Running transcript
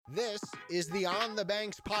This is the On the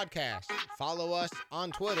Banks podcast. Follow us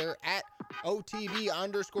on Twitter at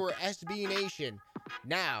OTB_SB Nation.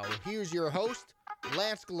 Now, here's your host,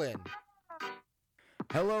 Lance Glynn.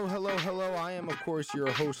 Hello. I am, of course,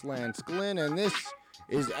 your host, Lance Glynn, and this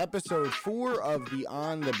is episode 4 of the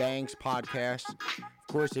On the Banks podcast. Of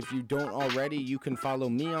course, if you don't already, you can follow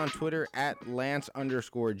me on Twitter at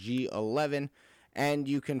Lance_G11, and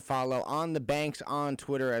you can follow On the Banks on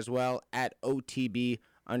Twitter as well at OTB_SB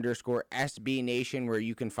Nation, where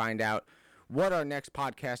you can find out what our next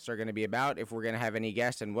podcasts are going to be about, if we're going to have any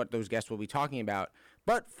guests, and what those guests will be talking about.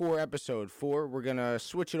 But for episode 4, we're going to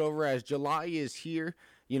switch it over as July is here.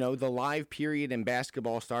 You know, the live period in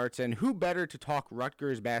basketball starts, and who better to talk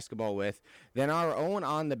Rutgers basketball with than our own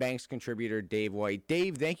On the Banks contributor, Dave White.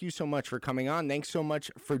 Dave, thank you so much for coming on. Thanks so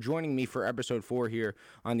much for joining me for episode 4 here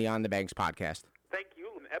on the On the Banks podcast. Thank you.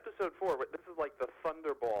 Episode 4, this is like the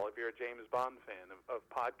Thunderball if you're a James Bond fan of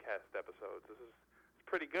podcast episodes. It's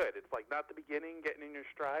pretty good. It's like not the beginning, getting in your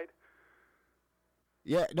stride.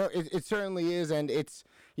 Yeah, no, it certainly is, and it's,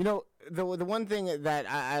 you know, the one thing that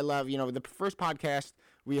I love, you know, the first podcast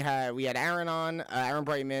we had Aaron on, Aaron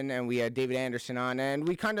Brightman, and we had David Anderson on, and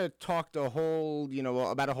we kind of talked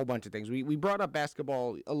about a whole bunch of things. We brought up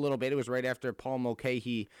basketball a little bit. It was right after Paul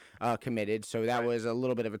Mulcahy committed, so that was a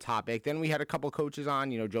little bit of a topic. Then we had a couple coaches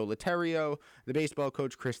on, you know, Joe Laterrio, the baseball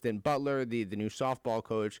coach, Kristen Butler, the new softball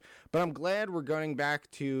coach. But I'm glad we're going back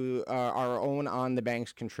to our own On the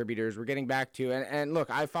Banks contributors. We're getting back to, and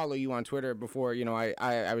look, I follow you on Twitter before, you know,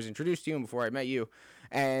 I was introduced to you and before I met you.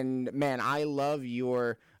 And man, I love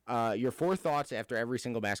your 4 thoughts after every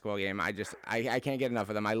single basketball game. I can't get enough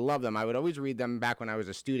of them. I love them. I would always read them back when I was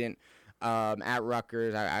a student at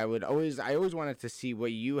Rutgers. I always wanted to see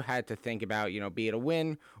what you had to think about, you know, be it a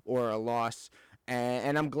win or a loss.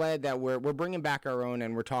 And I'm glad that we're bringing back our own,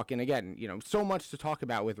 and we're talking again, you know, so much to talk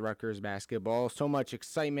about with Rutgers basketball, so much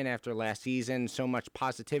excitement after last season, so much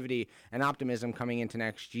positivity and optimism coming into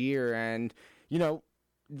next year. And, you know,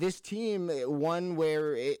 this team, one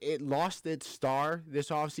where it lost its star this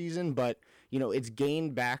offseason, but, you know, it's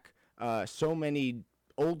gained back so many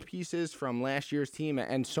old pieces from last year's team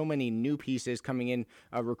and so many new pieces coming in,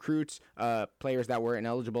 recruits, players that were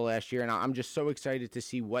ineligible last year. And I'm just so excited to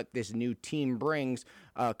see what this new team brings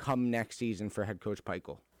come next season for head coach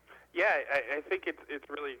Pikiell. Yeah, I think it's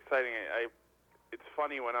really exciting. It's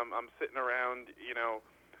funny when I'm sitting around, you know,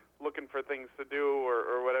 looking for things to do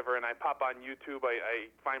or whatever, and I pop on YouTube,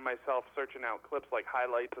 I find myself searching out clips like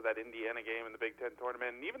highlights of that Indiana game in the Big Ten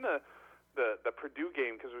tournament, and even the Purdue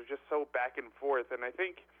game, because it was just so back and forth. And I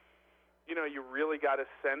think, you know, you really got a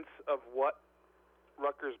sense of what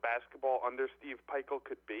Rutgers basketball under Steve Pikiell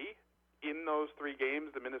could be in those 3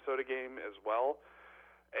 games, the Minnesota game as well.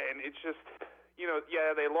 And it's just, you know,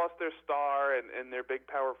 yeah, they lost their star and their big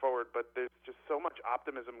power forward, but there's just so much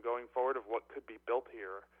optimism going forward of what could be built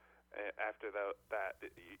here after that. Do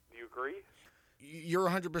you agree? You're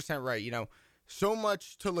 100% right. You know, so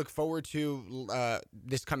much to look forward to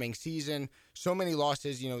this coming season. So many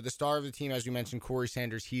losses. You know, the star of the team, as you mentioned, Corey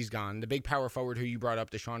Sanders, he's gone. The big power forward who you brought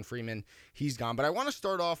up, Deshaun Freeman, he's gone. But I want to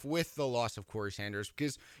start off with the loss of Corey Sanders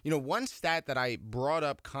because, you know, one stat that I brought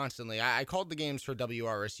up constantly, I called the games for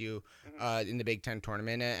WRSU in the Big Ten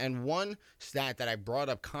tournament, and one stat that I brought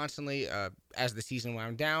up constantly as the season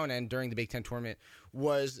wound down and during the Big Ten tournament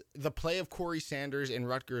was the play of Corey Sanders in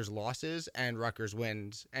Rutgers losses and Rutgers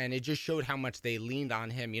wins. And it just showed how much they leaned on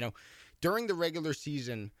him. You know, during the regular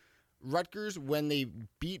season, Rutgers, when they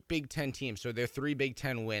beat Big Ten teams, so their 3 Big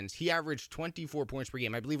Ten wins, he averaged 24 points per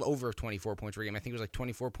game. I believe over 24 points per game. I think it was like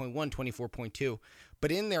 24.1, 24.2.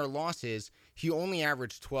 But in their losses, he only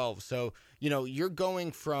averaged 12. So, you know, you're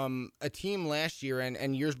going from a team last year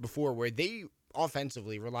and years before where they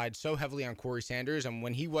offensively relied so heavily on Corey Sanders, and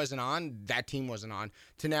when he wasn't on, that team wasn't on,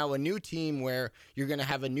 to now a new team where you're going to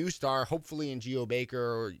have a new star, hopefully in Geo Baker,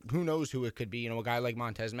 or who knows who it could be, you know, a guy like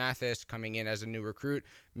Montez Mathis coming in as a new recruit,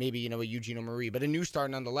 maybe, you know, a Eugenio Marie, but a new star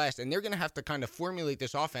nonetheless, and they're going to have to kind of formulate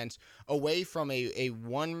this offense away from a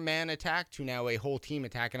one-man attack to now a whole team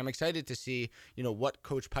attack, and I'm excited to see, you know, what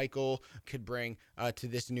Coach Pikiell could bring to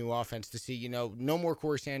this new offense, to see, you know, no more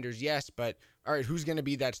Corey Sanders, yes, but all right, who's going to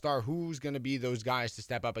be that star? Who's going to be those guys to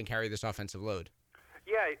step up and carry this offensive load?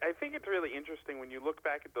 Yeah, I think it's really interesting when you look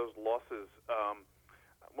back at those losses.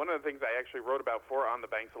 One of the things I actually wrote about for On the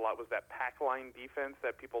Banks a lot was that pack line defense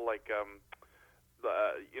that people like,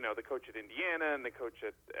 the coach at Indiana and the coach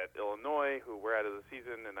at Illinois, who were out of the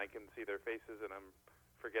season, and I can see their faces, and I'm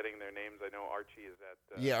forgetting their names. I know Archie is at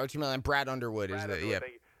Archie Miller and Brad Underwood is the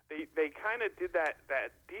They kind of did that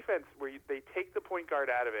defense where they take the point guard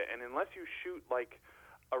out of it, and unless you shoot like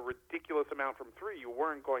a ridiculous amount from three, you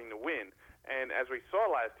weren't going to win. And as we saw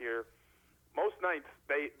last year, most nights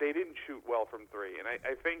they didn't shoot well from three. And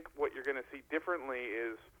I think what you're going to see differently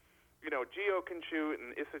is, Gio can shoot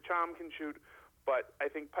and Issa Cham can shoot, but I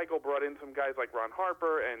think Pikiell brought in some guys like Ron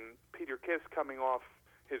Harper and Peter Kiss coming off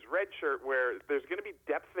his red shirt, where there's going to be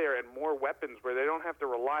depth there and more weapons where they don't have to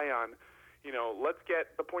rely on, let's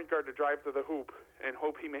get the point guard to drive to the hoop and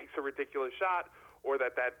hope he makes a ridiculous shot, or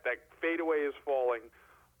that fadeaway is falling,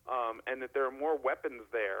 and that there are more weapons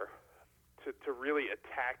there to really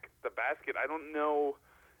attack the basket. I don't know.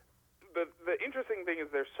 The interesting thing is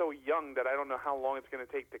they're so young that I don't know how long it's going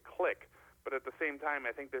to take to click. But at the same time,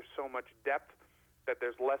 I think there's so much depth that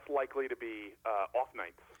there's less likely to be off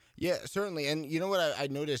nights. Yeah, certainly. And you know what I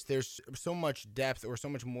noticed? There's so much depth, or so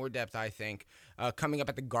much more depth, I think, coming up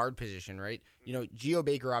at the guard position, right? Geo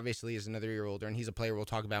Baker obviously is another year older, and he's a player we'll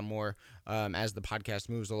talk about more as the podcast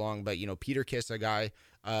moves along. But, Peter Kiss, a guy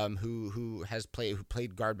who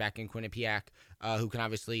played guard back in Quinnipiac, who can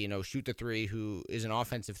obviously, shoot the three, who is an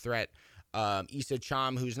offensive threat. Issa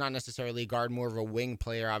Cham, who's not necessarily a guard, more of a wing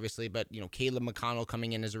player, obviously, but, Caleb McConnell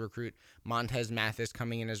coming in as a recruit, Montez Mathis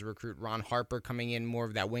coming in as a recruit, Ron Harper coming in more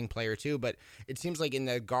of that wing player too. But it seems like in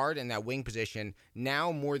the guard and that wing position,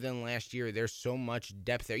 now more than last year, there's so much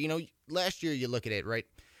depth there. Last year you look at it, right?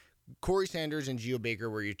 Corey Sanders and Geo Baker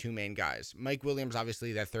were your two main guys. Mike Williams,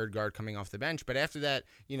 obviously, that third guard coming off the bench. But after that,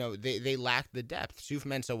 they lacked the depth. Suf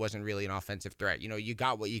Mensah wasn't really an offensive threat. You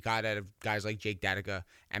got what you got out of guys like Jake Datica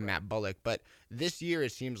and Matt Bullock. But this year,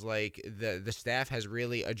 it seems like the staff has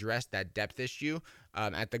really addressed that depth issue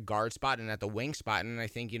at the guard spot and at the wing spot. And I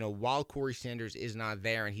think, while Corey Sanders is not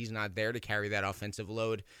there and he's not there to carry that offensive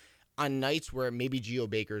load, on nights where maybe Geo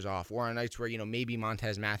Baker's off, or on nights where, maybe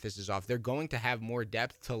Montez Mathis is off, they're going to have more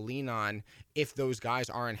depth to lean on if those guys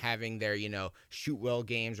aren't having their, shoot well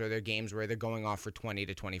games, or their games where they're going off for 20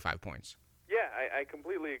 to 25 points. Yeah, I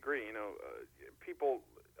completely agree.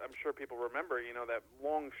 I'm sure people remember, that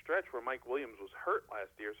long stretch where Mike Williams was hurt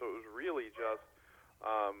last year, so it was really just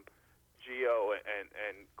Gio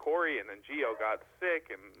and Corey, and then Gio got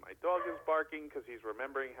sick, and my dog is barking because he's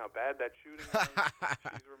remembering how bad that shooting was.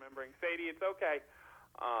 He's remembering. Sadie, it's okay.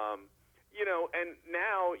 And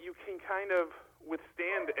now you can kind of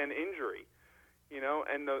withstand an injury,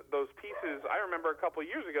 and those pieces. I remember a couple of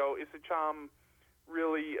years ago, Issa Cham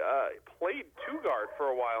really played two guard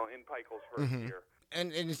for a while in Pikiell's first year.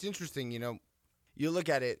 And it's interesting, you look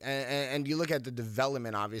at it, and you look at the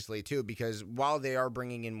development, obviously, too, because while they are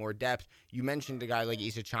bringing in more depth, you mentioned a guy like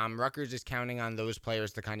Issa Cham. Rutgers is counting on those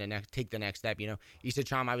players to kind of take the next step. Issa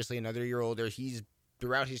Cham, obviously another year older. He's,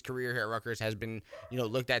 throughout his career here at Rutgers, has been,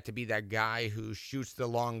 looked at to be that guy who shoots the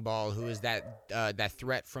long ball, who is that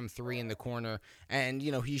threat from three in the corner. And,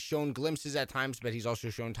 he's shown glimpses at times, but he's also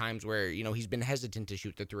shown times where, he's been hesitant to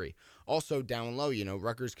shoot the three. Also down low,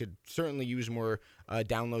 Rutgers could certainly use more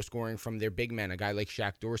down low scoring from their big men. A guy like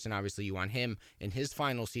Shaq Dorson, obviously you want him in his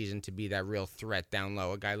final season to be that real threat down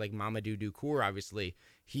low. A guy like Mamadou Ducour, obviously,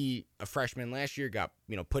 he, a freshman last year, got,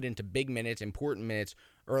 put into big minutes, important minutes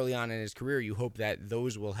early on in his career. You hope that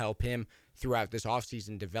those will help him throughout this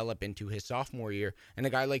offseason develop into his sophomore year. And a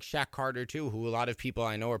guy like Shaq Carter, too, who a lot of people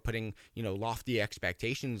I know are putting, lofty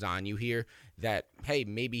expectations on. You hear that, hey,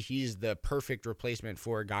 maybe he's the perfect replacement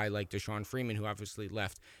for a guy like Deshaun Freeman, who obviously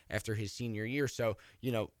left after his senior year. So,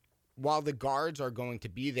 while the guards are going to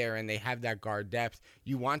be there and they have that guard depth,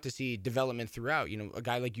 you want to see development throughout. A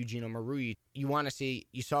guy like Eugene Omoruyi, you want to see,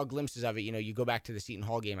 you saw glimpses of it. You go back to the Seton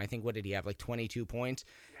Hall game. I think, what did he have, like 22 points?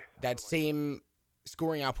 That same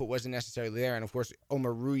scoring output wasn't necessarily there. And, of course,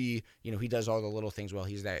 Omoruyi, he does all the little things well.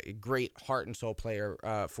 He's that great heart and soul player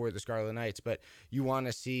for the Scarlet Knights. But you want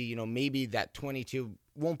to see, maybe that 22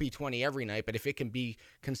 won't be 20 every night, but if it can be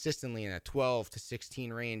consistently in that 12 to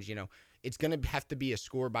 16 range, it's going to have to be a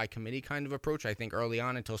score by committee kind of approach, I think, early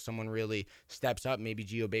on until someone really steps up, maybe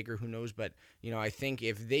Geo Baker, who knows. But, I think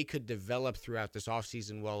if they could develop throughout this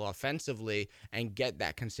offseason well offensively and get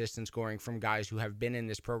that consistent scoring from guys who have been in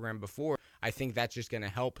this program before, I think that's just going to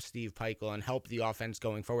help Steve Pikiell and help the offense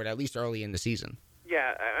going forward, at least early in the season.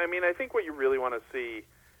 Yeah, I think what you really want to see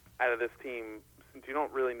out of this team, since you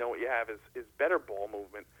don't really know what you have, is better ball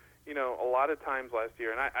movement. A lot of times last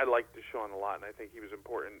year, and I liked Deshaun a lot, and I think he was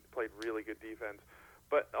important, played really good defense,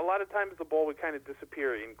 but a lot of times the ball would kind of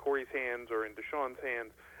disappear in Corey's hands or in Deshaun's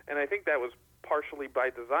hands, and I think that was partially by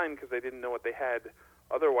design because they didn't know what they had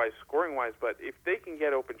otherwise scoring-wise. But if they can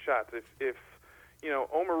get open shots, if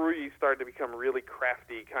Omoruyi started to become really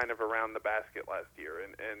crafty kind of around the basket last year,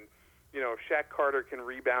 and if Shaq Carter can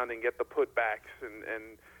rebound and get the putbacks,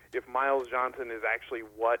 and if Miles Johnson is actually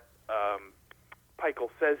what Pikiell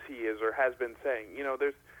says he is or has been saying.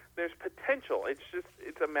 There's potential.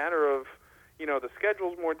 It's a matter of, the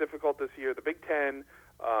schedule's more difficult this year. The Big Ten,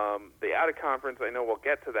 the out of conference. I know we'll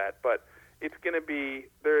get to that, but it's going to be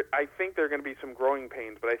there. I think there are going to be some growing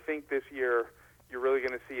pains, but I think this year you're really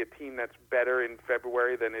going to see a team that's better in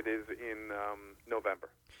February than it is in November.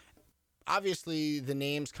 Obviously, the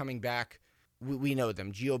names coming back, we know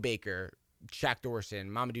them. Geo Baker, Shaq Dorson,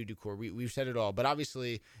 Mamadou Ducour. We've said it all. But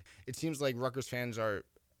obviously, it seems like Rutgers fans are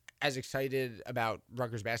as excited about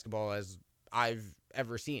Rutgers basketball as I've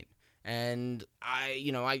ever seen. And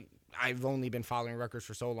I've only been following Rutgers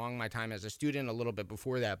for so long, my time as a student, a little bit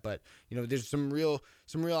before that. But, there's some real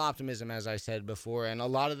optimism, as I said before. And a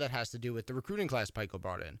lot of that has to do with the recruiting class Pikiell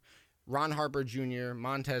brought in. Ron Harper Jr.,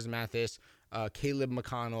 Montez Mathis, Caleb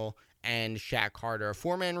McConnell, and Shaq Carter, a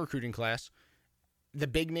four-man recruiting class. The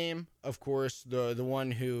big name, of course, the one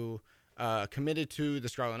who committed to the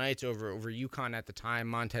Scarlet Knights over UConn at the time,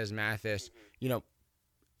 Montez Mathis.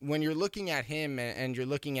 When you're looking at him and you're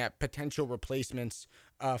looking at potential replacements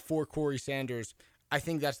for Corey Sanders, I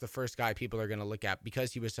think that's the first guy people are going to look at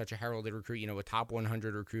because he was such a heralded recruit, a top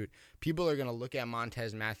 100 recruit. People are going to look at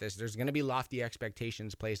Montez Mathis. There's going to be lofty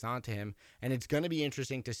expectations placed onto him, and it's going to be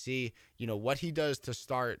interesting to see, what he does to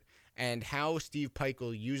start and how Steve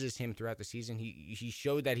Pikiell uses him throughout the season. He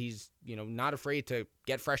showed that he's, not afraid to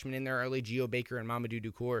get freshmen in there early, Geo Baker and Mamadou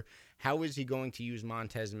Ducour. How is he going to use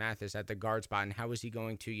Montez Mathis at the guard spot, and how is he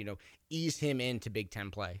going to, ease him into Big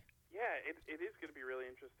Ten play? Yeah, it is going to be really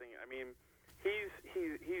interesting. I mean,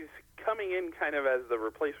 he's coming in kind of as the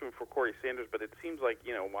replacement for Corey Sanders, but it seems like,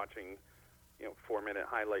 watching, 4-minute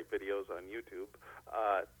highlight videos on YouTube,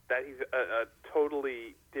 that he's a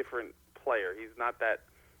totally different player. He's not that,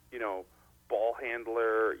 ball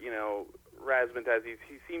handler, razzmatazz.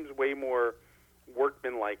 He seems way more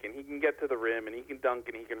workmanlike, and he can get to the rim, and he can dunk,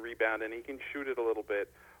 and he can rebound, and he can shoot it a little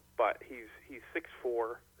bit. But he's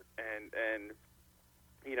 6'4", and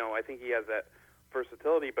I think he has that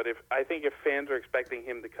versatility. But I think if fans are expecting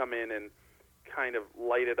him to come in and kind of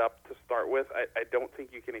light it up to start with, I don't think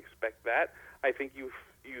you can expect that. I think you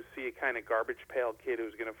see a kind of garbage pail kid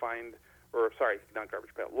who's going to find,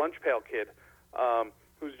 lunch pail kid,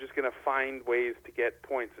 who's just going to find ways to get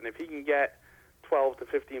points. And if he can get 12 to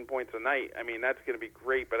 15 points a night, I mean, that's going to be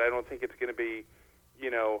great, but I don't think it's going to be,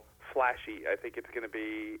 flashy. I think it's going to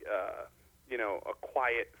be, a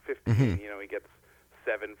quiet 15. Mm-hmm. He gets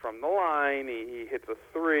 7 from the line, he hits a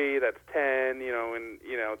 3, that's 10, and,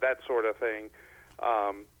 that sort of thing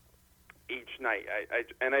each night.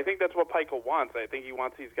 I think that's what Pikiell wants. I think he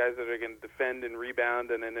wants these guys that are going to defend and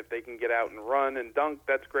rebound, and then if they can get out and run and dunk,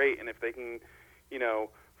 that's great, and if they can,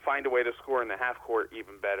 find a way to score in the half court,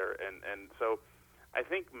 even better. And so I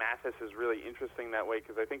think Mathis is really interesting that way,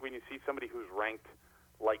 because I think when you see somebody who's ranked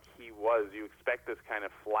like he was, you expect this kind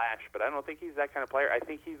of flash, but I don't think he's that kind of player. I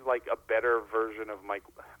think he's like a better version of Mike.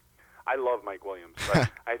 I love Mike Williams, but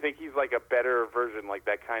I think he's like a better version, like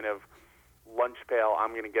that kind of lunch pail.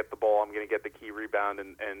 I'm going to get the ball, I'm going to get the key rebound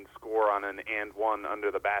and score on an and one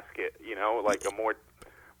under the basket, like a more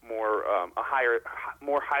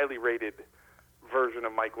highly rated version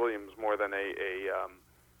of Mike Williams more than a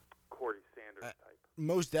Corey Sanders type.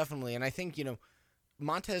 Most definitely. And I think,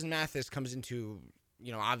 Montez Mathis comes into,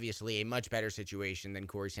 obviously a much better situation than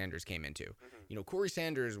Corey Sanders came into. Mm-hmm. Corey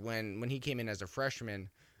Sanders, when he came in as a freshman,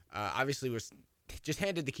 obviously was just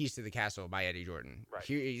handed the keys to the castle by Eddie Jordan. Right.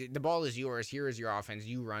 Here, the ball is yours. Here is your offense.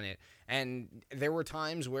 You run it. And there were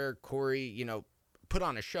times where Corey, put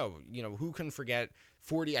on a show. Who can forget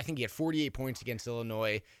 40? I think he had 48 points against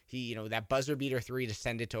Illinois. He, that buzzer beater 3 to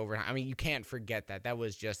send it to overtime. I mean, you can't forget that. That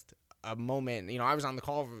was just a moment. I was on the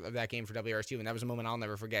call of that game for WRSU, and that was a moment I'll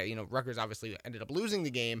never forget. Rutgers obviously ended up losing the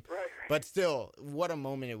game, right. But still, what a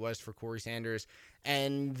moment it was for Corey Sanders.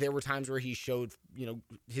 And there were times where he showed,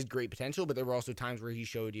 his great potential, but there were also times where he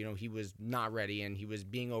showed, he was not ready and he was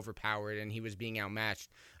being overpowered and he was being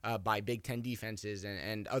outmatched by Big Ten defenses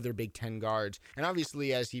and other Big Ten guards. And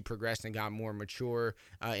obviously, as he progressed and got more mature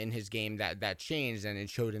in his game, that changed, and it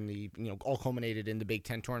showed in the, all culminated in the Big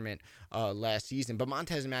Ten tournament last season. But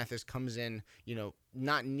Montez Mathis comes in,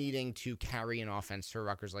 not needing to carry an offense for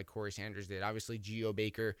Rutgers like Corey Sanders did. Obviously, Geo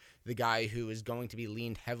Baker, the guy who is going to be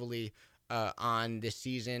leaned heavily on this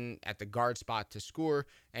season at the guard spot to score,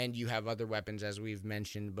 and you have other weapons, as we've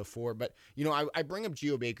mentioned before. But, I bring up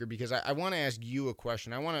Geo Baker because I want to ask you a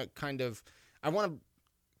question. I want to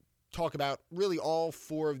talk about really all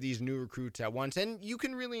 4 of these new recruits at once, and you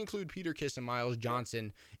can really include Peter Kiss and Miles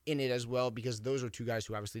Johnson in it as well, because those are 2 guys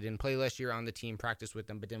who obviously didn't play last year on the team, practiced with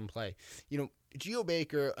them, but didn't play. Geo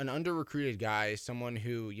Baker, an under-recruited guy, someone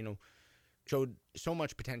who, showed so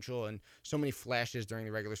much potential and so many flashes during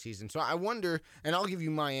the regular season. So I wonder, and I'll give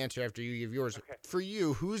you my answer after you give yours. Okay. For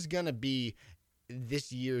you, who's going to be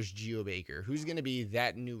this year's Geo Baker? Who's going to be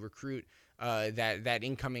that new recruit, that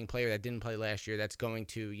incoming player that didn't play last year that's going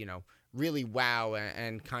to, really wow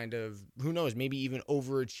and kind of, who knows, maybe even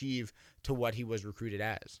overachieve to what he was recruited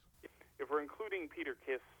as? If we're including Peter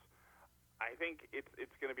Kiss, I think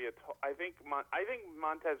it's going to be I think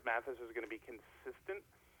Montez Mathis is going to be consistent,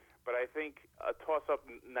 but I think a toss-up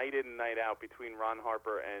night in and night out between Ron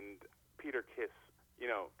Harper and Peter Kiss,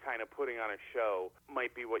 kind of putting on a show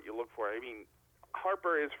might be what you look for. I mean,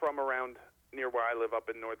 Harper is from around near where I live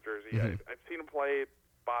up in North Jersey. Mm-hmm. I've seen him play at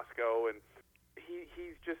Bosco, and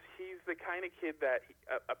he's the kind of kid that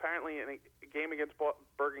apparently in a game against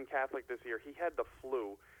Bergen Catholic this year, he had the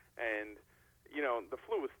flu, and the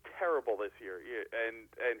flu was terrible this year,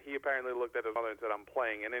 and he apparently looked at his mother and said, "I'm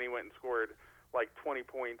playing," and then he went and scored like 20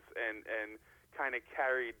 points and kind of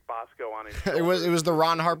carried Bosco on his shoulders. It was the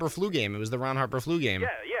Ron Harper flu game. It was the Ron Harper flu game.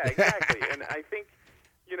 Yeah, exactly. And I think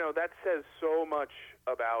that says so much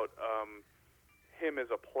about him as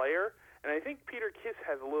a player, and I think Peter Kiss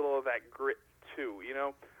has a little of that grit too.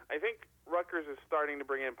 I think Rutgers is starting to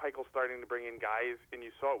bring in, Pikel's starting to bring in guys, and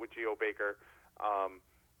you saw it with Geo Baker.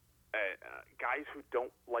 Guys who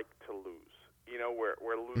don't like to lose,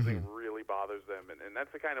 where losing really bothers them. And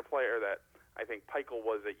that's the kind of player that I think Pikel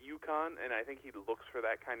was at UConn, and I think he looks for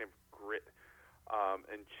that kind of grit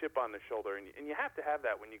and chip on the shoulder. And you have to have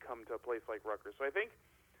that when you come to a place like Rutgers. So I think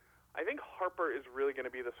Harper is really going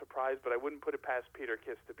to be the surprise, but I wouldn't put it past Peter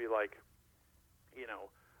Kiss to be like,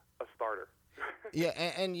 a starter. Yeah,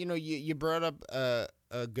 and you brought up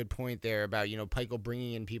a good point there about Pikel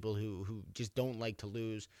bringing in people who just don't like to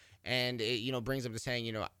lose, and it brings up to saying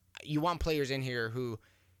you want players in here who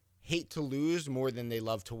hate to lose more than they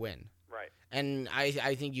love to win. Right. And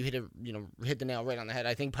I think you hit the nail right on the head.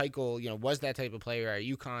 I think Pikel was that type of player at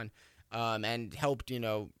UConn, and helped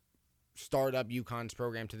start up UConn's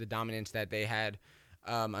program to the dominance that they had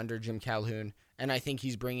under Jim Calhoun, and I think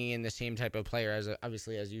he's bringing in the same type of player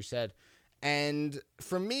as you said. And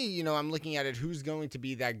for me, I'm looking at it, who's going to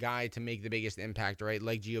be that guy to make the biggest impact, right?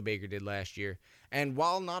 Like Geo Baker did last year. And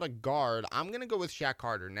while not a guard, I'm going to go with Shaq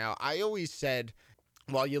Carter. Now, I always said,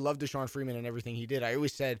 while you love Deshaun Freeman and everything he did, I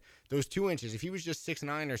always said those 2 inches, if he was just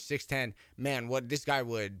 6'9" or 6'10", man, this guy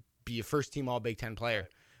would be a first-team All-Big Ten player.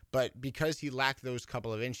 But because he lacked those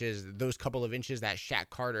couple of inches that Shaq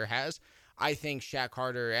Carter has, I think Shaq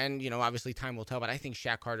Carter, and obviously time will tell, but I think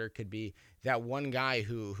Shaq Carter could be that one guy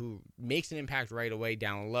who makes an impact right away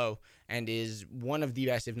down low and is one of the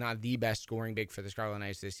best, if not the best, scoring big for the Scarlet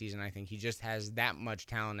Knights this season. I think he just has that much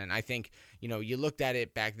talent, and I think you looked at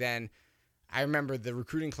it back then. I remember the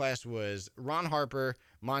recruiting class was Ron Harper,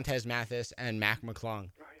 Montez Mathis, and Mac McClung,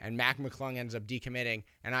 and Mac McClung ends up decommitting,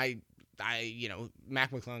 and I Mac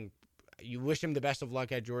McClung, you wish him the best of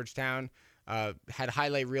luck at Georgetown. Had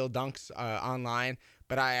highlight reel dunks online,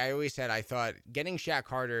 but I always said I thought getting Shaq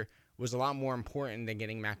Carter was a lot more important than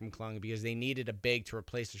getting Mac McClung, because they needed a big to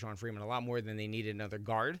replace Deshaun Freeman a lot more than they needed another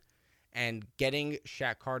guard. And getting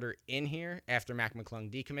Shaq Carter in here after Mac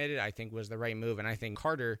McClung decommitted, I think was the right move. And I think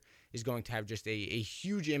Carter is going to have just a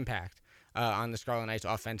huge impact on the Scarlet Knights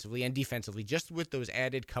offensively and defensively, just with those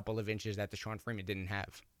added couple of inches that Deshaun Freeman didn't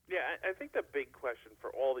have. Yeah, I think the big question for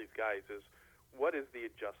all these guys is, what is the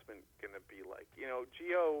adjustment going to be like?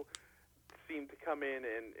 Gio seemed to come in,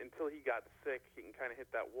 and until he got sick, he can kind of hit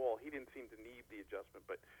that wall. He didn't seem to need the adjustment.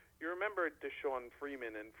 But you remember Deshaun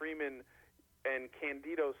Freeman and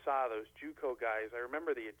Candido Sa, those JUCO guys. I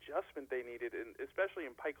remember the adjustment they needed, and especially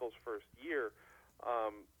in Pikel's first year.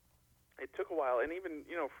 It took a while, and even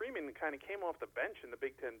Freeman kind of came off the bench in the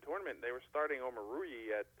Big Ten tournament. They were starting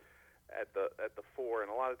Omoruyi at the 4, and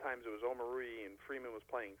a lot of times it was Omoruyi and Freeman was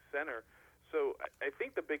playing center. So I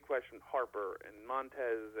think the big question, Harper and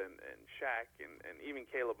Montez and Shaq and even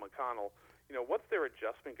Caleb McConnell, what's their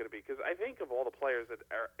adjustment going to be? Because I think of all the players that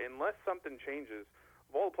are, unless something changes,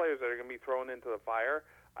 of all the players that are going to be thrown into the fire,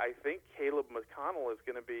 I think Caleb McConnell is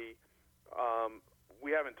going to be,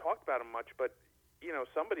 we haven't talked about him much, but,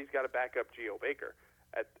 somebody's got to back up Geo Baker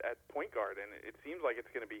at point guard, and it seems like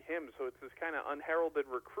it's going to be him. So it's this kind of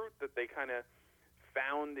unheralded recruit that they kind of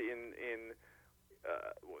found in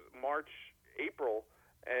March, April,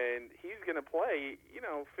 and he's going to play,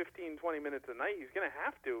 15, 20 minutes a night. He's going to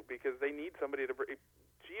have to, because they need somebody to bring.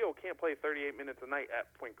 Gio can't play 38 minutes a night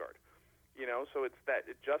at point guard, so it's that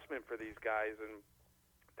adjustment for these guys, and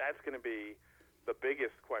that's going to be the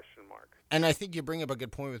biggest question mark. And I think you bring up a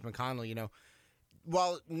good point with McConnell,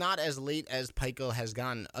 while not as late as Pikel has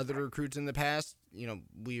gotten other recruits in the past,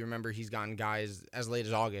 we remember he's gotten guys as late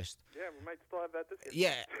as August. Yeah, we might still have that this year.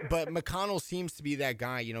 Yeah, but McConnell seems to be that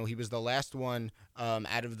guy. You know, he was the last one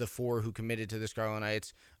out of the four who committed to the Scarlet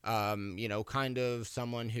Knights. You know, kind of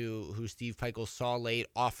someone who Steve Peichel saw late,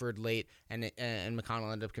 offered late, and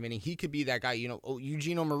McConnell ended up committing. He could be that guy. You know,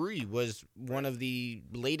 Eugene Omoruyi was one of the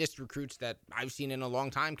latest recruits that I've seen in a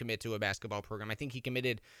long time commit to a basketball program. I think he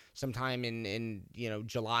committed sometime in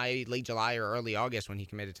July, late July or early August when he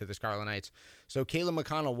committed to the Scarlet Knights. So Caleb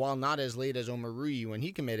McConnell, while not as late as Omoruyi when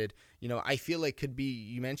he committed, you know, I feel like could be,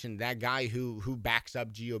 you mentioned, that guy who backs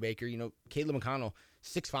up Geo Baker. You know, Caleb McConnell,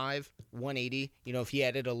 6'5", 180. You know, if he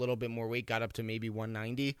added a little bit more weight, got up to maybe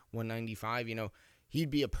 190, 195, you know, he'd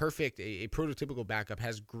be a perfect, a prototypical backup,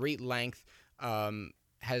 has great length,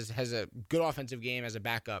 has a good offensive game as a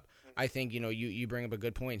backup. I think, you know, you bring up a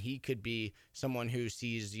good point. He could be someone who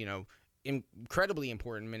sees, you know, incredibly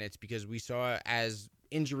important minutes, because we saw as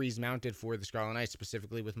injuries mounted for the Scarlet Knights,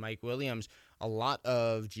 specifically with Mike Williams, a lot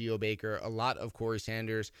of Geo Baker, a lot of Corey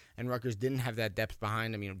Sanders, and Rutgers didn't have that depth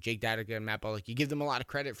behind them. You know, Jake Datica and Matt Bullock, you give them a lot of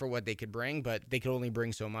credit for what they could bring, but they could only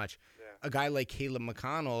bring so much. A guy like Caleb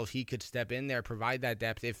McConnell, if he could step in there, provide that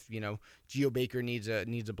depth, if, you know, Geo Baker needs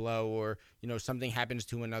a blow, or, you know, something happens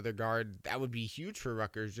to another guard, that would be huge for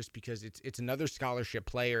Rutgers, just because it's another scholarship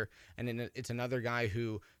player, and it's another guy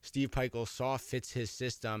who Steve Peichel saw fits his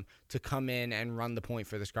system to come in and run the point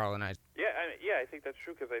for the Scarlet Knights. Yeah, I think that's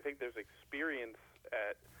true, because I think there's experience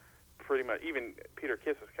at pretty much, even Peter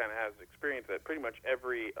Kissis kind of has experience at pretty much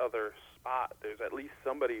every other spot. There's at least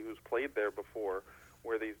somebody who's played there before,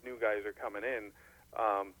 where these new guys are coming in.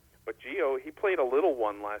 But Gio, he played a little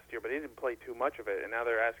one last year, but he didn't play too much of it, and now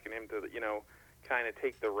they're asking him to, you know, kind of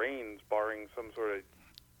take the reins, barring some sort of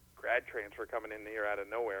grad transfer coming in here out of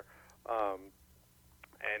nowhere.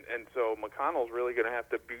 And so McConnell's really going to have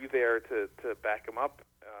to be there to back him up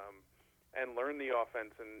and learn the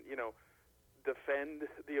offense and, you know, defend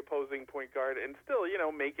the opposing point guard and still, you know,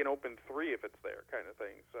 make an open three if it's there, kind of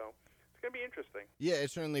thing. So it's going to be interesting. Yeah, it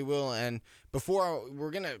certainly will. And before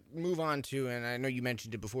we're going to move on to, and I know you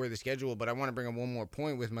mentioned it before the schedule, but I want to bring up one more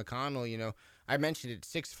point with McConnell. You know, I mentioned it,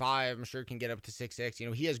 6'5", I'm sure can get up to 6'6". You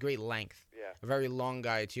know, he has great length. Yeah. A very long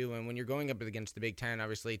guy, too. And when you're going up against the Big Ten,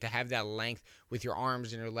 obviously, to have that length with your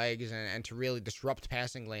arms and your legs and to really disrupt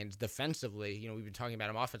passing lanes defensively, you know, we've been talking about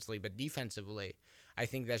him offensively, but defensively, I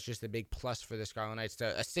think that's just a big plus for the Scarlet Knights.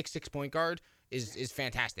 A 6'6" point guard is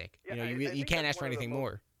fantastic. Yeah, you know, you can't ask for anything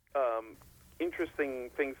more.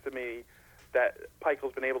 Interesting things to me that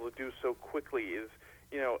Peichel's been able to do so quickly is,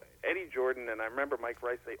 you know, Eddie Jordan and I remember Mike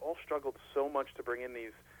Rice, they all struggled so much to bring in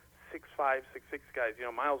these 6'5", 6'6" guys. You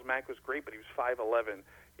know, Miles Mack was great, but he was 5'11",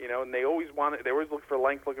 you know, and they always look for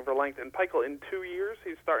length. And Peichel, in 2 years,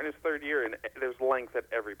 he's starting his third year, and there's length at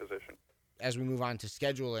every position. As we move on to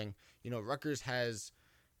scheduling, you know, Rutgers has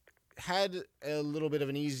had a little bit of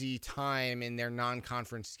an easy time in their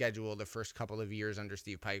non-conference schedule the first couple of years under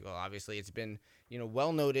Steve Peichel. Obviously, it's been, you know,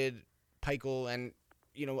 well noted. Peichel, and,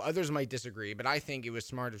 you know, others might disagree, but I think it was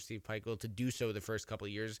smart of Steve Peichel to do so the first couple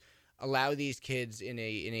of years. Allow these kids in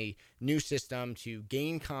a new system to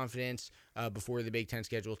gain confidence before the Big Ten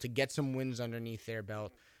schedule, to get some wins underneath their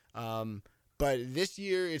belt. But this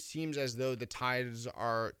year, it seems as though the tides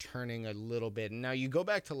are turning a little bit. Now, you go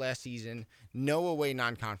back to last season, no away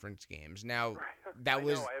non-conference games. Now, that I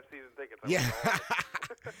was... know, I have season tickets. Yeah.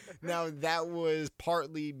 Now, that was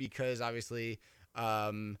partly because, obviously,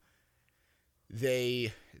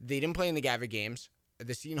 they didn't play in the Gavitt games.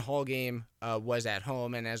 The Seton Hall game was at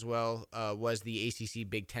home, and as well was the ACC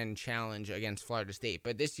Big Ten Challenge against Florida State.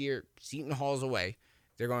 But this year, Seton Hall's away.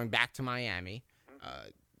 They're going back to Miami.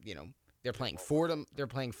 You know, they're playing Fordham. They're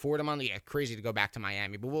playing Fordham on the... Yeah, crazy to go back to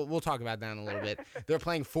Miami, but we'll talk about that in a little bit. They're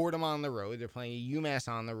playing Fordham on the road. They're playing UMass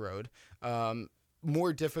on the road.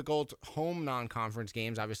 More difficult home non-conference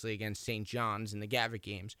games, obviously, against St. John's in the Gavitt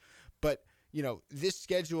games. But... you know, this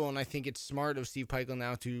schedule, and I think it's smart of Steve Peichel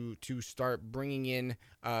now to start bringing in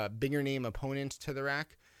bigger name opponents to the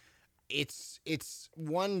rack. It's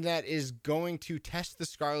one that is going to test the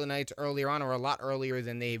Scarlet Knights earlier on, or a lot earlier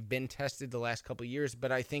than they've been tested the last couple of years.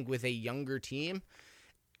 But I think with a younger team,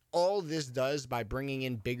 all this does by bringing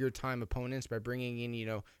in bigger time opponents, by bringing in, you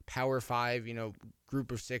know, Power 5, you know,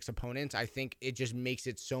 group of 6 opponents, I think it just makes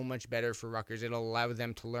it so much better for Rutgers. It'll allow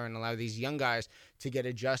them to learn, allow these young guys to get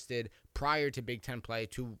adjusted prior to Big Ten play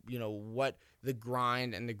to, you know, what the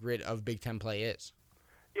grind and the grit of Big Ten play is.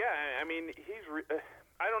 Yeah, I mean,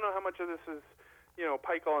 I don't know how much of this is, you know,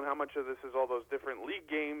 Peichel and how much of this is all those different league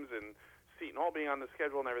games and Seton Hall being on the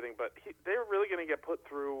schedule and everything, but they're really going to get put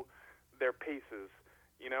through their paces.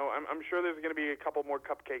 You know, I'm sure there's going to be a couple more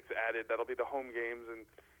cupcakes added. That'll be the home games and,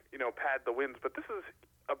 you know, pad the wins. But this is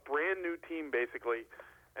a brand new team, basically,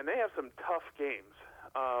 and they have some tough games.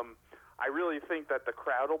 I really think that the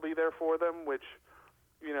crowd will be there for them, which,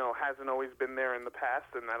 hasn't always been there in the past,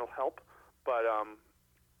 and that'll help. But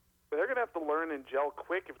they're going to have to learn and gel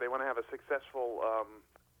quick if they want to have a successful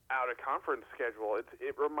out-of-conference schedule.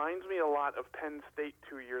 It reminds me a lot of Penn State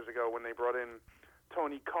 2 years ago when they brought in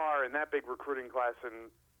Tony Carr and that big recruiting class,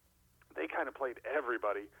 and they kind of played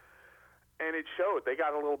everybody. And it showed. They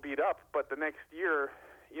got a little beat up, but the next year,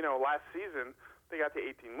 last season, they got to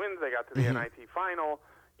 18 wins. They got to the NIT final.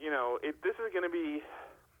 This is going to be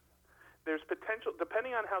 – there's potential –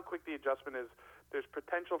 depending on how quick the adjustment is, there's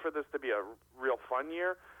potential for this to be a real fun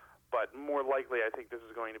year. But more likely, I think this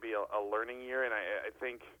is going to be a learning year, and I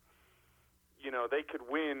think, they could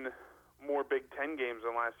win more Big Ten games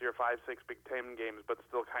than last year, 5, 6 Big Ten games, but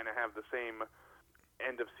still kind of have the same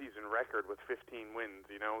end-of-season record with 15 wins,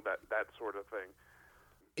 that sort of thing.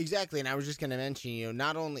 Exactly, and I was just going to mention,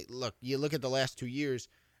 not only, you look at the last 2 years,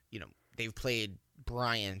 they've played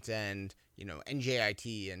Bryant and,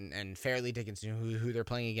 NJIT and Fairleigh Dickinson, who they're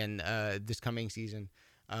playing again this coming season.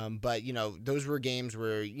 But, those were games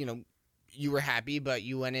where, you were happy, but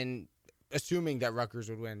you went in assuming that Rutgers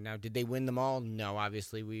would win. Now, did they win them all? No,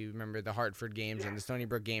 obviously. We remember the Hartford games and the Stony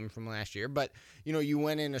Brook game from last year. But, you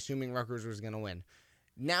went in assuming Rutgers was going to win.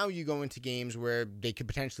 Now you go into games where they could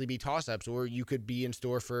potentially be toss-ups, or you could be in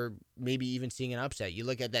store for maybe even seeing an upset. You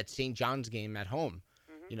look at that St. John's game at home.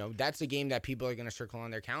 That's a game that people are going to circle on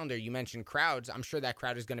their calendar. You mentioned crowds. I'm sure that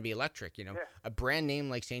crowd is going to be electric. A brand name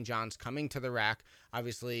like St. John's coming to the RAC.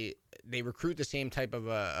 Obviously, they recruit the same type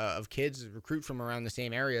of kids, recruit from around the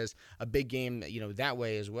same areas. A big game, that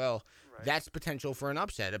way as well. Right. That's potential for an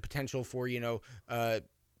upset, a potential for,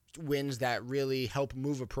 wins that really help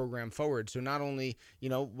move a program forward. So not only,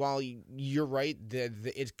 while you're right,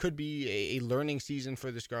 it could be a learning season for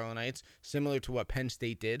the Scarlet Knights, similar to what Penn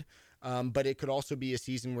State did. But it could also be a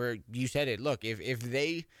season where you said it. Look, if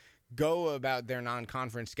they go about their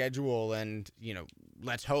non-conference schedule and,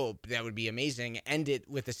 let's hope that would be amazing, end it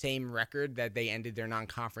with the same record that they ended their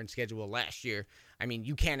non-conference schedule last year. I mean,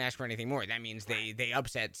 you can't ask for anything more. That means they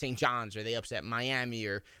upset St. John's or they upset Miami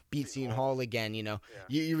or beat Seton Hall again.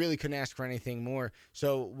 You really couldn't ask for anything more.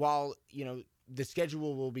 So while, the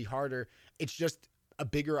schedule will be harder, it's just a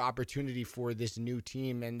bigger opportunity for this new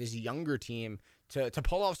team and this younger team to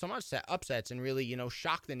pull off some upsets and really,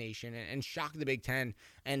 shock the nation and shock the Big Ten,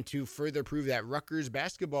 and to further prove that Rutgers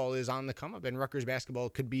basketball is on the come up and Rutgers basketball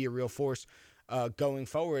could be a real force going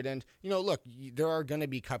forward. And, look, there are going to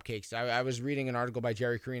be cupcakes. I was reading an article by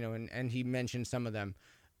Jerry Carino, and he mentioned some of them.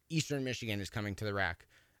 Eastern Michigan is coming to the RAC.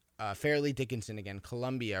 Fairleigh Dickinson again.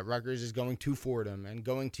 Columbia. Rutgers is going to Fordham and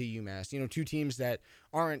going to UMass. Two teams that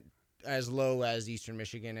aren't as low as Eastern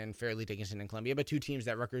Michigan and Fairleigh Dickinson and Columbia, but two teams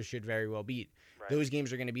that Rutgers should very well beat. Right. Those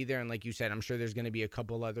games are going to be there, and like you said, I'm sure there's going to be a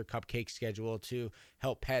couple other cupcakes scheduled to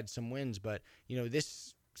help pad some wins. But,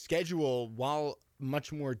 this schedule, while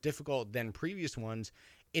much more difficult than previous ones,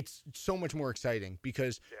 it's so much more exciting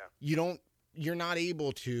because you're not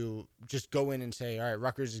able to just go in and say, all right,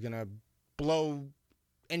 Rutgers is going to blow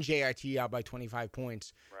NJIT out by 25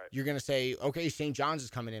 points. Right. You're going to say, okay, St. John's is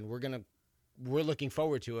coming in. We're looking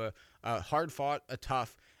forward to a hard-fought, a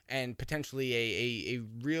tough, and potentially a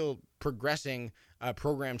real progressing,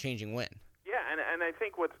 program-changing win. Yeah, and I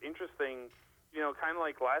think what's interesting, kind of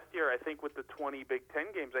like last year, I think with the 20 Big Ten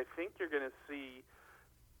games, I think you're going to see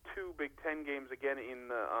 2 Big Ten games again in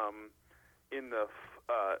the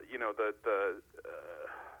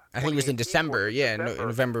I think it was in December. Yeah,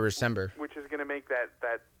 November or December. Which is going to make that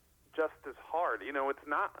just as hard. It's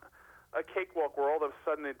not a cakewalk where all of a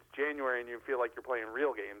sudden it's January and you feel like you're playing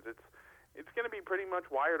real games. It's going to be pretty much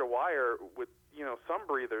wire to wire with some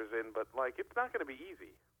breathers in, but it's not going to be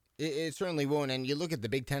easy. It certainly won't. And you look at the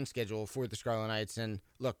Big Ten schedule for the Scarlet Knights, and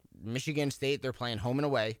look, Michigan State, they're playing home and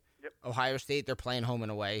away. Yep. Ohio State, they're playing home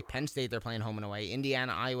and away. Penn State, they're playing home and away.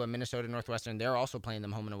 Indiana, Iowa, Minnesota, Northwestern, they're also playing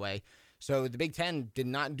them home and away. So the Big Ten did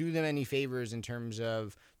not do them any favors in terms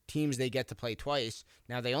of teams they get to play twice.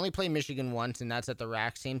 Now, they only play Michigan once, and that's at the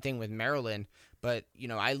RAC. Same thing with Maryland. But,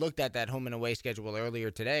 I looked at that home and away schedule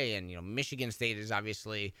earlier today, and, Michigan State is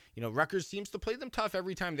obviously, Rutgers seems to play them tough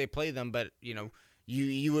every time they play them, but,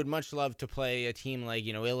 you would much love to play a team like,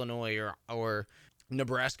 Illinois or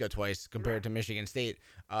Nebraska twice compared to Michigan State.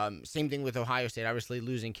 Same thing with Ohio State, obviously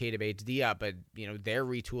losing Keita Bates-Diop, but, they're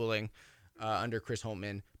retooling under Chris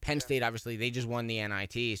Holtmann. Penn State, obviously, they just won the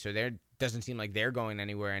NIT, so there doesn't seem like they're going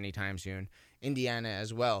anywhere anytime soon. Indiana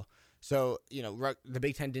as well. So, the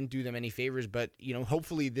Big Ten didn't do them any favors, but,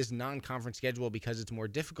 hopefully this non-conference schedule, because it's more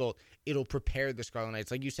difficult, it'll prepare the Scarlet Knights.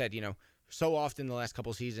 Like you said, so often the last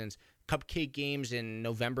couple seasons, cupcake games in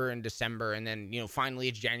November and December, and then, finally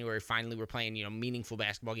it's January. Finally, we're playing, meaningful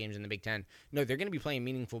basketball games in the Big Ten. No, they're going to be playing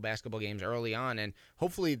meaningful basketball games early on, and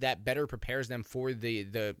hopefully that better prepares them for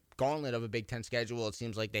the gauntlet of a Big Ten schedule. It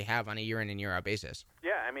seems like they have on a year in and year out basis.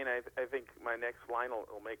 Yeah, I mean, I think my next line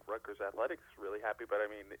will make Rutgers Athletics really happy, but I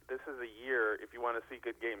mean, this is a year, if you want to see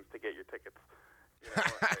good games, to get your tickets.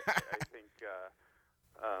 I think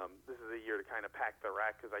this is a year to kind of pack the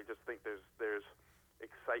rack, because I just think there's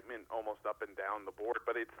excitement almost up and down the board,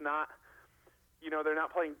 but it's not, they're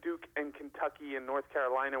not playing Duke and Kentucky and North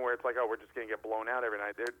Carolina where it's like, oh, we're just going to get blown out every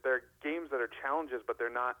night. They're games that are challenges, but they're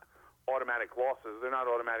not automatic losses. They're not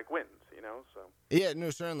automatic wins, so. Yeah, no,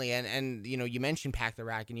 certainly. And you mentioned pack the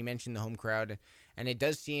rack and you mentioned the home crowd, and it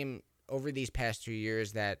does seem over these past 2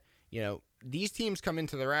 years that, these teams come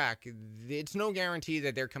into the rack, it's no guarantee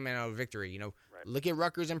that they're coming out with victory. Right. Look at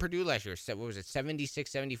Rutgers and Purdue last year. What was it,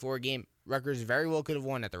 76-74 game? Rutgers very well could have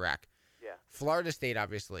won at the rack. Yeah. Florida State,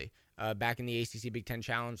 obviously, back in the ACC Big Ten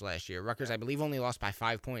Challenge last year. Rutgers, I believe, only lost by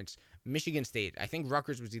 5 points. Michigan State, I think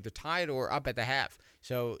Rutgers was either tied or up at the half.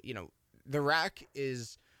 So, the rack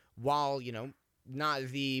is, while, not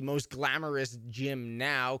the most glamorous gym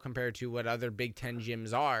now compared to what other Big Ten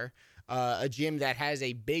gyms are, a gym that has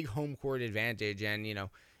a big home court advantage. And,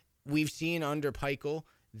 we've seen under Peichel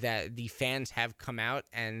that the fans have come out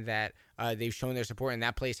and that they've shown their support, and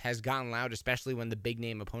that place has gotten loud, especially when the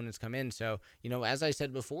big-name opponents come in. So, as I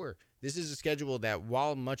said before, this is a schedule that,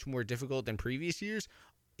 while much more difficult than previous years,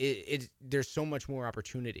 there's so much more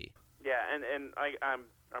opportunity. Yeah, and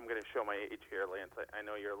I'm going to show my age here, Lance. I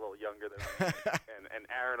know you're a little younger than me, and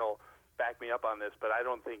Aaron will back me up on this, but I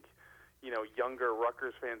don't think, younger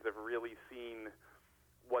Rutgers fans have really seen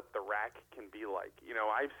what the rack can be like.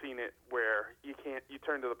 I've seen it where you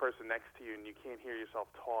turn to the person next to you and you can't hear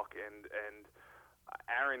yourself talk, and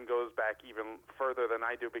Aaron goes back even further than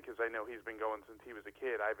I do, because I know he's been going since he was a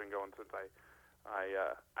kid. I've been going since I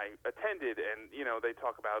attended, and they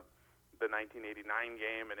talk about the 1989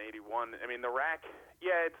 game and 81. I mean, the rack,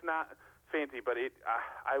 yeah, it's not fancy, but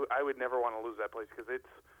I would never want to lose that place, because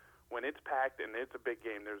when it's packed and it's a big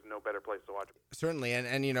game, there's no better place to watch it. Certainly,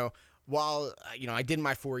 and while I did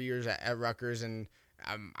my 4 years at Rutgers, and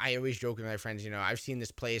I always joke with my friends, I've seen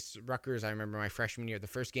this place, Rutgers. I remember my freshman year, the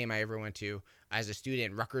first game I ever went to as a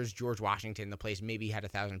student, Rutgers, George Washington. The place maybe had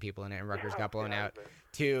 1,000 people in it, and Rutgers got blown out.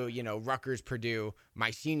 To Rutgers, Purdue, my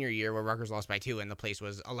senior year, where Rutgers lost by 2, and the place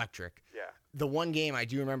was electric. Yeah. The one game I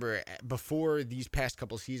do remember before these past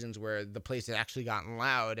couple seasons where the place has actually gotten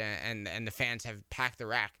loud and the fans have packed the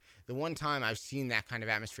rack. The one time I've seen that kind of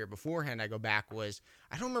atmosphere beforehand, I go back, was,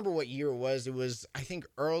 I don't remember what year it was. It was, I think,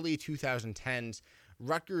 early 2010s,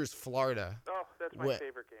 Rutgers, Florida. Oh, that's my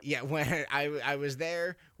favorite game. Yeah, when I was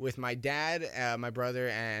there with my dad, my brother,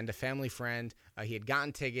 and a family friend. He had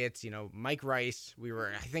gotten tickets, Mike Rice. We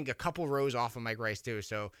were, I think, a couple rows off of Mike Rice, too.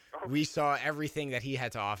 So we saw everything that he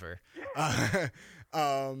had to offer.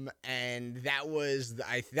 And that was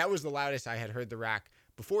the loudest I had heard the rack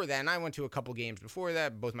before that. And I went to a couple games before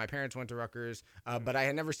that. Both my parents went to Rutgers, but I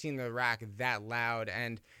had never seen the rack that loud.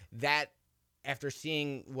 And that, after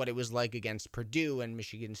seeing what it was like against Purdue and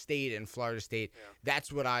Michigan State and Florida State,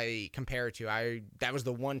 that's what I compare it to. That was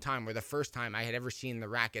the one time, or the first time, I had ever seen the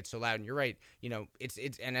rack get so loud. And you're right, it's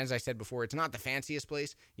and as I said before, it's not the fanciest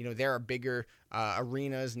place. There are bigger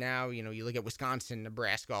arenas now. You look at Wisconsin,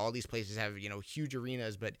 Nebraska, all these places have huge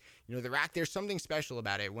arenas, but the rack, there's something special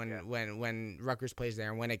about it when Rutgers plays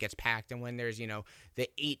there, and when it gets packed, and when there's the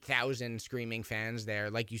 8,000 screaming fans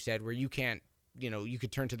there, like you said, where you can't. You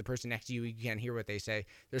could turn to the person next to you, you can't hear what they say.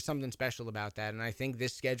 There's something special about that. And I think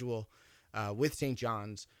this schedule with St.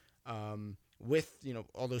 John's, with,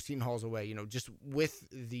 although Seton Hall's away, just with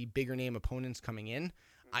the bigger name opponents coming in,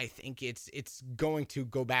 I think it's going to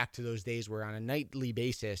go back to those days where on a nightly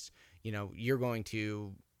basis, you're going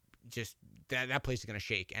to just, that place is going to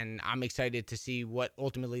shake. And I'm excited to see what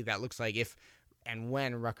ultimately that looks like if and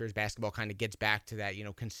when Rutgers basketball kind of gets back to that,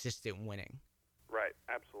 consistent winning. Right,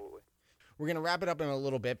 absolutely. We're going to wrap it up in a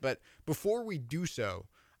little bit, but before we do so,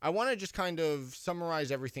 I want to just kind of summarize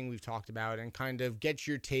everything we've talked about and kind of get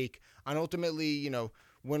your take on ultimately,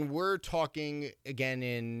 when we're talking again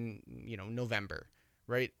in, November,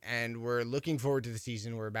 right? And we're looking forward to the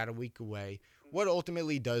season. We're about a week away. What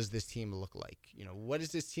ultimately does this team look like? What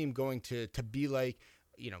is this team going to be like?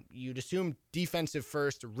 You'd assume defensive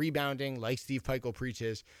first, rebounding like Steve Peichel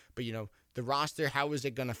preaches, but, the roster, how is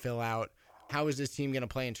it going to fill out? How is this team going to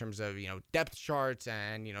play in terms of, depth charts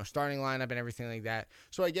and, starting lineup and everything like that?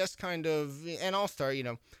 So I guess kind of, and I'll start,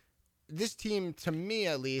 this team, to me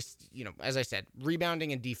at least, as I said,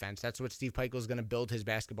 rebounding and defense. That's what Steve Pikiell is going to build his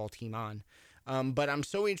basketball team on. But I'm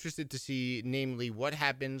so interested to see, namely, what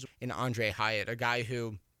happens in Andre Hyatt, a guy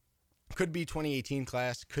who could be 2018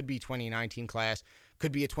 class, could be 2019 class,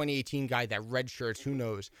 could be a 2018 guy that redshirts, who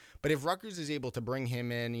knows. But if Rutgers is able to bring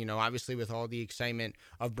him in, obviously with all the excitement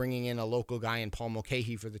of bringing in a local guy in Paul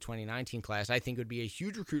Mulcahy for the 2019 class, I think it would be a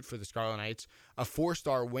huge recruit for the Scarlet Knights, a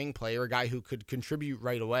 4-star wing player, a guy who could contribute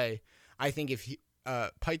right away. I think if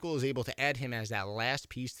Pikiell is able to add him as that last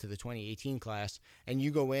piece to the 2018 class, and you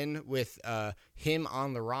go in with him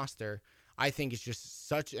on the roster, I think it's just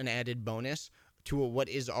such an added bonus to what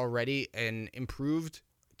is already an improved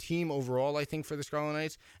team overall, I think, for the Scarlet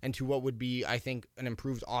Knights, and to what would be, I think, an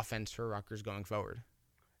improved offense for Rutgers going forward.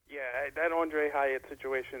 Yeah, that Andre Hyatt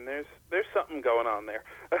situation, there's something going on there.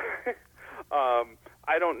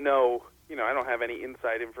 I don't know, I don't have any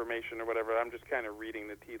inside information or whatever. I'm just kind of reading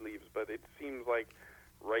the tea leaves, but it seems like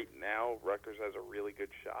right now Rutgers has a really good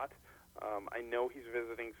shot. I know he's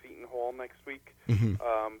visiting Seton Hall next week. Mm-hmm.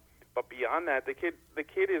 But beyond that, the kid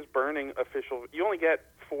is burning official. You only get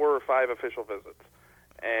 4 or 5 official visits.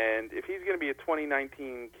 And if he's going to be a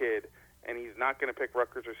 2019 kid and he's not going to pick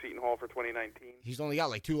Rutgers or Seton Hall for 2019. He's only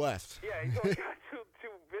got like 2 left. Yeah, he's only got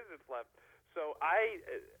two visits left. So I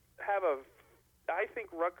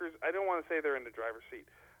think Rutgers, I don't want to say they're in the driver's seat.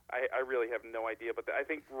 I really have no idea. But I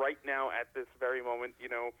think right now at this very moment,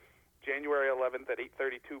 January 11th at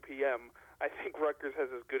 8:32 p.m., I think Rutgers has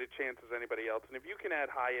as good a chance as anybody else. And if you can add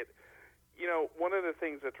Hyatt, one of the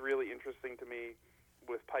things that's really interesting to me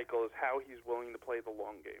with Pikiell is how he's willing to play the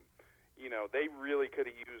long game. They really could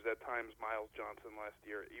have used at times Miles Johnson last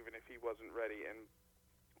year, even if he wasn't ready, and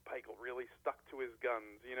Pikiell really stuck to his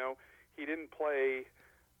guns. He didn't play,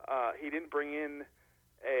 he didn't bring in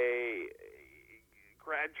a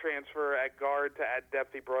grad transfer at guard to add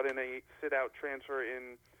depth. He brought in a sit-out transfer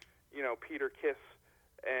in, Peter Kiss,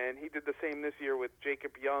 and he did the same this year with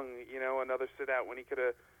Jacob Young, another sit-out when he could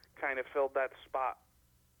have kind of filled that spot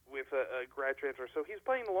with a grad transfer. So he's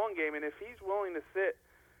playing the long game, and if he's willing to sit,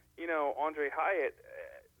 Andre Hyatt,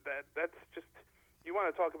 that's just, you want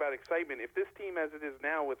to talk about excitement. If this team as it is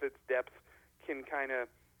now with its depth can kind of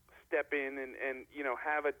step in and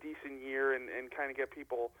have a decent year and kind of get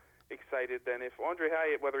people excited, then if Andre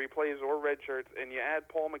Hyatt, whether he plays or redshirts, and you add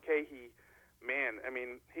Paul Mulcahy, man, I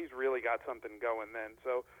mean, he's really got something going then.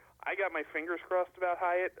 So I got my fingers crossed about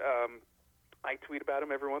Hyatt. I tweet about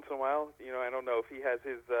him every once in a while. I don't know if he has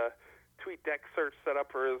his tweet deck search set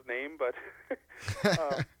up for his name, but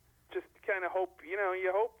just kind of hope, you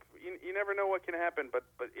hope. You never know what can happen, but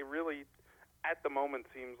it really, at the moment,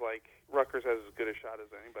 seems like Rutgers has as good a shot as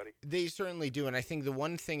anybody. They certainly do, and I think the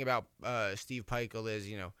one thing about Steve Pikiell is,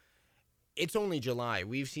 it's only July.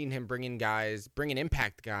 We've seen him bring in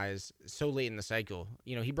impact guys so late in the cycle.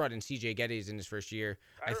 He brought in C.J. Geddes in his first year,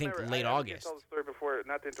 I think late August. I tell the story before,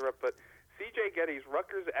 not to interrupt, but C.J. Geddes,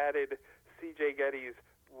 Rutgers added C.J. Geddes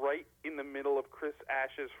right in the middle of Chris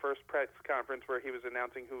Ash's first press conference where he was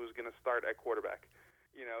announcing who was going to start at quarterback.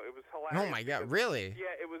 It was hilarious. Oh my God, really?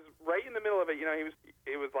 Yeah, it was right in the middle of it.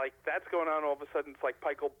 It was like, that's going on. All of a sudden, it's like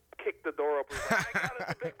Pikiell kicked the door open. He's like, I got it,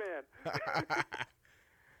 the big man.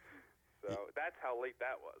 So that's how late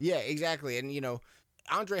that was. Yeah, exactly. And,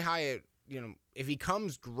 Andre Hyatt, if he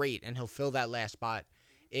comes, great, and he'll fill that last spot.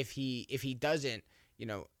 If he doesn't,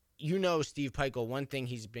 Steve Pikiell, one thing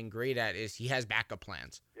he's been great at is he has backup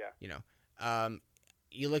plans. Yeah.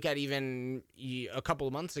 You look at even a couple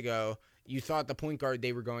of months ago, you thought the point guard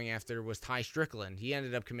they were going after was Ty Strickland. He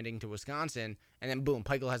ended up committing to Wisconsin, and then boom,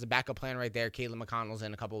 Pikiell has a backup plan right there. Caleb McConnell's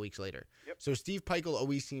in a couple of weeks later. Yep. So Steve Pikiell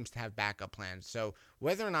always seems to have backup plans. So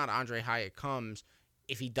whether or not Andre Hyatt comes,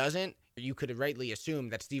 if he doesn't, you could rightly assume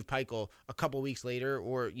that Steve Pikiell a couple of weeks later,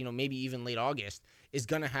 or maybe even late August, is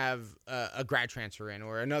going to have a grad transfer in,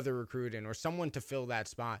 or another recruit in, or someone to fill that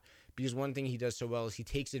spot. Because one thing he does so well is he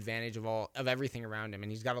takes advantage of everything around him.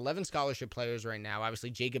 And he's got 11 scholarship players right now. Obviously,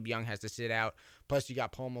 Jacob Young has to sit out. Plus, you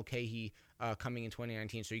got Paul Mulcahy coming in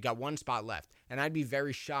 2019. So you got one spot left. And I'd be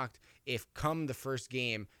very shocked if come the first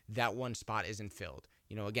game, that one spot isn't filled.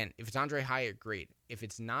 Again, if it's Andre Hyatt, great. If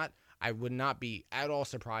it's not, I would not be at all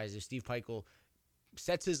surprised if Steve Pikiell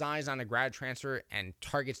sets his eyes on a grad transfer and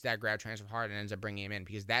targets that grad transfer hard and ends up bringing him in,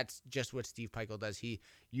 because that's just what Steve Pikiell does. He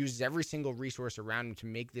uses every single resource around him to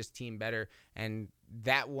make this team better, and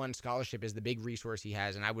that one scholarship is the big resource he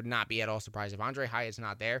has, and I would not be at all surprised if Andre Hyatt's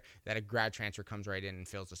not there, that a grad transfer comes right in and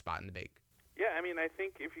fills the spot in the big. Yeah, I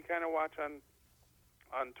think if you kind of watch on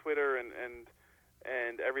Twitter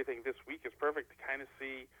and everything this week is perfect to kind of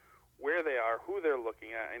see where they are, who they're looking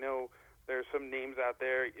at. I know there's some names out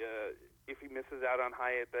there if he misses out on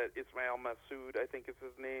Hyatt, that Ismail Massoud, I think is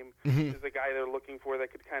his name, Mm-hmm. is the guy they're looking for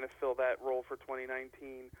that could kind of fill that role for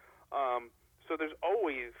 2019. So there's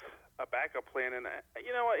always a backup plan, and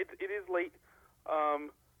you know it is late.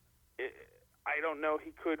 I don't know.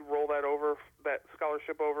 He could roll that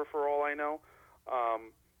scholarship over for all I know.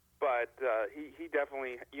 But he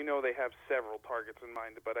definitely, they have several targets in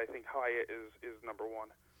mind, but I think Hyatt is number one.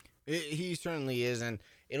 He certainly is, and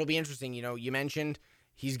it'll be interesting. You mentioned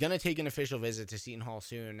he's going to take an official visit to Seton Hall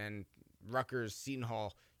soon, and Rutgers, Seton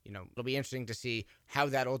Hall, it'll be interesting to see how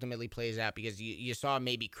that ultimately plays out, because you saw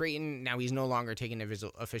maybe Creighton. Now he's no longer taking an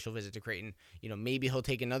official visit to Creighton. Maybe he'll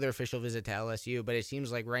take another official visit to LSU, but it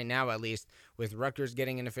seems like right now, at least, with Rutgers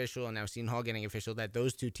getting an official and now Seton Hall getting official, that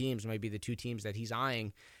those two teams might be the two teams that he's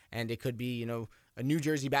eyeing, and it could be, a New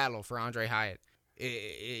Jersey battle for Andre Hyatt.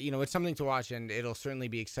 It's something to watch, and it'll certainly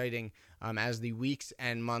be exciting as the weeks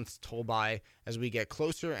and months toll by as we get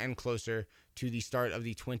closer and closer to the start of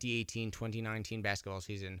the 2018-2019 basketball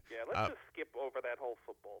season. Yeah, let's just skip over that whole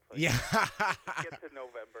football thing. Yeah. Get to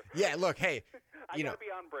November. Yeah, look, hey. I got to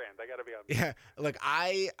be on brand. Yeah, look,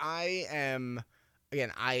 I am,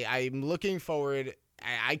 again, I'm looking forward.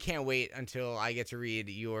 I can't wait until I get to read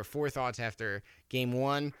your 4 thoughts after Game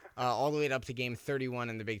 1 all the way up to Game 31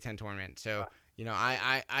 in the Big Ten tournament. So,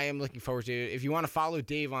 I am looking forward to it. If you want to follow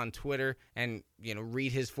Dave on Twitter and,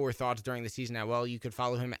 read his 4 thoughts during the season as well, you could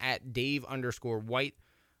follow him at Dave_White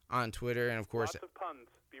on Twitter. And, of course, lots of puns.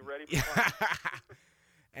 Be ready for puns.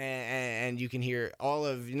 And you can hear all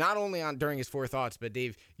of, not only during his 4 thoughts, but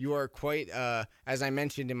Dave, you are quite, as I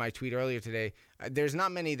mentioned in my tweet earlier today, there's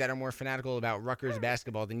not many that are more fanatical about Rutgers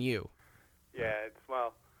basketball than you. Yeah,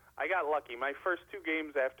 I got lucky. My first 2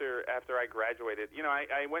 games after I graduated,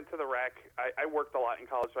 I went to the RAC. I worked a lot in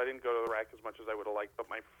college, so I didn't go to the RAC as much as I would have liked. But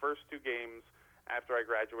my first 2 games after I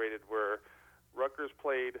graduated were Rutgers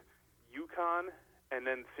played UConn and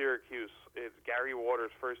then Syracuse. It's Gary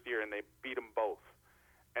Waters' first year, and they beat them both.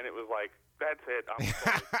 And it was like, that's it.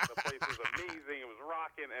 The place was amazing. It was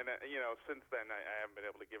rocking. And, since then, I haven't been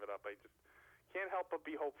able to give it up. I just can't help but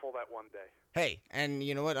be hopeful that one day. Hey, and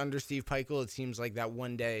you know what? Under Steve Peichel, it seems like that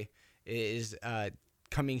one day is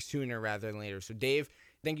coming sooner rather than later. So, Dave,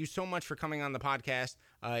 thank you so much for coming on the podcast.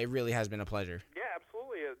 It really has been a pleasure. Yeah,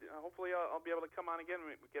 absolutely. Hopefully, I'll be able to come on again.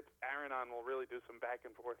 We get Aaron on. We'll really do some back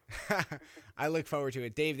and forth. I look forward to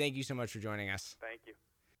it. Dave, thank you so much for joining us. Thank you.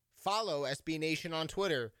 Follow SB Nation on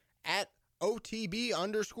Twitter at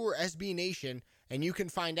OTB_SB Nation, and you can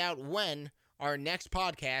find out when our next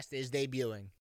podcast is debuting.